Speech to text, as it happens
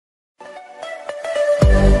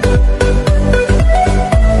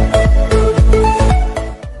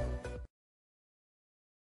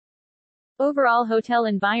Overall hotel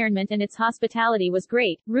environment and its hospitality was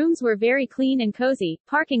great, rooms were very clean and cozy,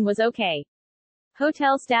 parking was okay.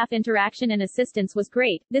 Hotel staff interaction and assistance was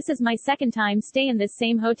great, this is my second time stay in this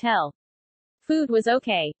same hotel. Food was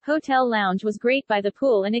okay. Hotel lounge was great by the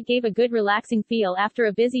pool and it gave a good relaxing feel after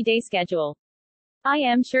a busy day schedule. I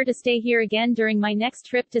am sure to stay here again during my next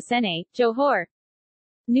trip to Senai, Johor.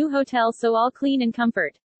 New hotel so all clean and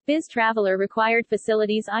comfort. Biz traveler required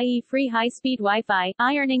facilities i.e. free high-speed Wi-Fi,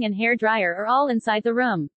 ironing and hair dryer are all inside the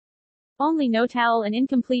room. Only no towel and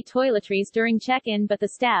incomplete toiletries during check-in but the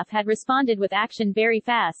staff had responded with action very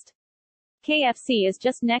fast. KFC is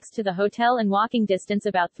just next to the hotel and walking distance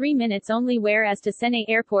about 3 minutes only, whereas to Senai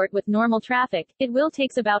Airport with normal traffic, it will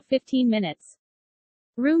takes about 15 minutes.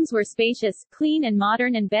 Rooms were spacious, clean and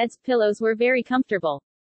modern and beds, pillows were very comfortable.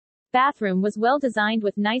 Bathroom was well designed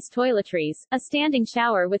with nice toiletries, a standing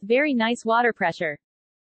shower with very nice water pressure.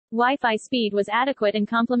 Wi-Fi speed was adequate and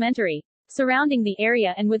complimentary. Surrounding the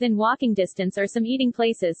area and within walking distance are some eating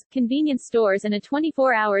places, convenience stores and a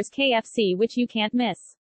 24 hours KFC which you can't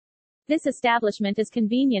miss. This establishment is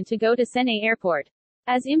convenient to go to Senai Airport.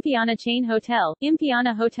 As Impiana chain hotel,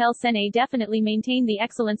 Impiana Hotel Senai definitely maintain the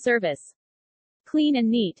excellent service. Clean and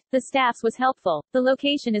neat. The staffs was helpful. The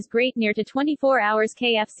location is great near to 24 hours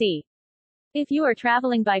KFC. If you are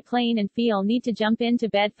traveling by plane and feel need to jump into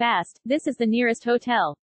bed fast, this is the nearest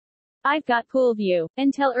hotel. I've got pool view.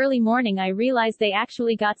 Until early morning I realized they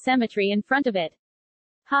actually got cemetery in front of it.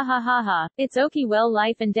 Ha ha ha ha. It's okay, well,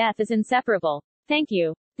 life and death is inseparable. Thank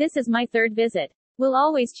you. This is my third visit. Will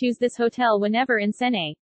always choose this hotel whenever in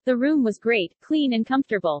Senai. The room was great, clean and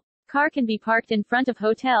comfortable. Car can be parked in front of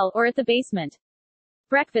hotel or at the basement.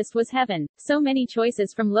 Breakfast was heaven. So many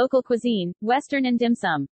choices from local cuisine, western and dim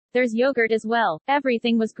sum. There's yogurt as well.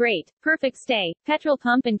 Everything was great. Perfect stay. Petrol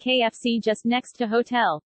pump and KFC just next to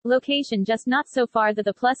hotel. Location just not so far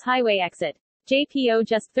the Plus Highway exit. JPO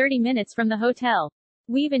just 30 minutes from the hotel.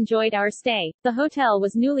 We've enjoyed our stay. The hotel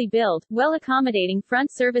was newly built, well accommodating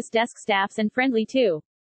front service desk staffs and friendly too.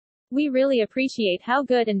 We really appreciate how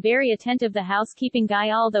good and very attentive the housekeeping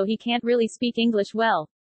guy, although he can't really speak English well.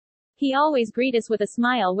 He always greet us with a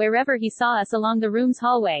smile wherever he saw us along the room's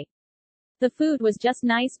hallway. The food was just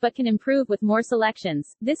nice but can improve with more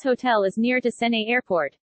selections. This hotel is near to Senai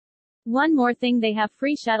Airport. One more thing, they have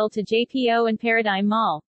free shuttle to JPO and Paradigm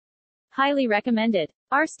Mall. Highly recommended.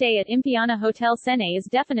 Our stay at Impiana Hotel Senai is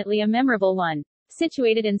definitely a memorable one.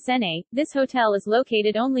 Situated in Senai, this hotel is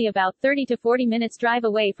located only about 30 to 40 minutes drive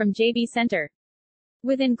away from JB Center.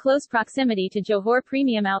 Within close proximity to Johor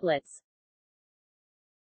premium outlets.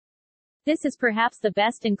 This is perhaps the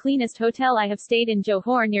best and cleanest hotel I have stayed in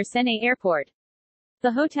Johor near Senai Airport.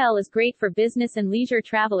 The hotel is great for business and leisure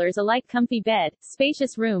travelers alike. Comfy bed,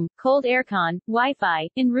 spacious room, cold aircon, Wi-Fi,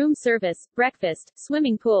 in-room service, breakfast,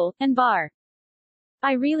 swimming pool, and bar.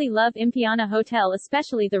 I really love Impiana Hotel,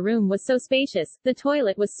 especially the room was so spacious, the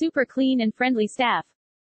toilet was super clean and friendly staff.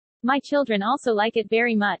 My children also like it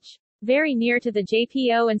very much. Very near to the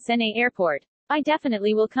JPO and Senai Airport. I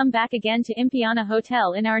definitely will come back again to Impiana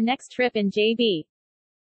Hotel in our next trip in JB.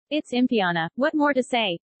 It's Impiana, what more to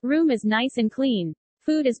say? Room is nice and clean.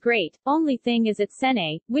 Food is great, only thing is it's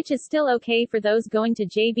Senai, which is still okay for those going to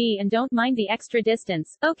JB and don't mind the extra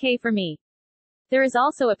distance, okay for me. There is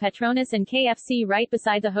also a Petronas and KFC right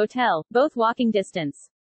beside the hotel, both walking distance.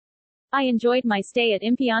 I enjoyed my stay at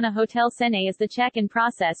Impiana Hotel Senai as the check-in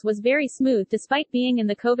process was very smooth despite being in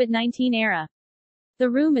the COVID-19 era. The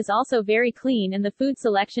room is also very clean and the food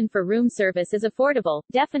selection for room service is affordable,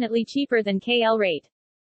 definitely cheaper than KL rate.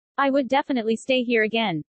 I would definitely stay here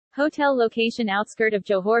again. Hotel location outskirt of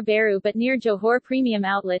Johor Bahru but near Johor Premium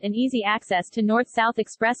Outlet and easy access to North-South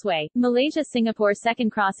Expressway, Malaysia-Singapore Second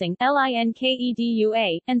Crossing,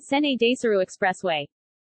 LINKEDUA, and Senai Desaru Expressway.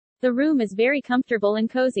 The room is very comfortable and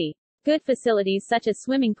cozy. Good facilities such as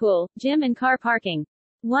swimming pool, gym and car parking.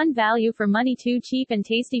 1 value for money, 2 cheap and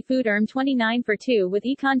tasty food. 29 for 2 with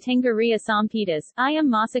ikan tenggiri asam pedas, ayam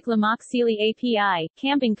masak lemak sili API,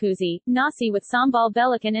 kambing kuzi, nasi with sambal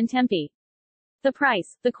belacan and tempe. The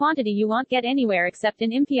price, the quantity you won't get anywhere except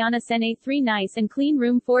in Impiana Senai. 3 nice and clean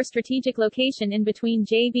room. 4 strategic location in between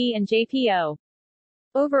JB and JPO.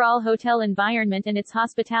 Overall hotel environment and its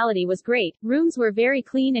hospitality was great, rooms were very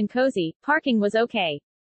clean and cozy, parking was okay.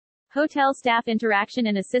 Hotel staff interaction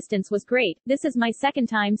and assistance was great, this is my second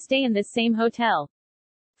time stay in this same hotel.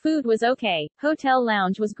 Food was okay, hotel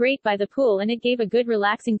lounge was great by the pool and it gave a good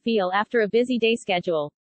relaxing feel after a busy day schedule.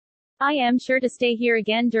 I am sure to stay here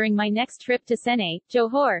again during my next trip to Senai,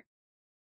 Johor.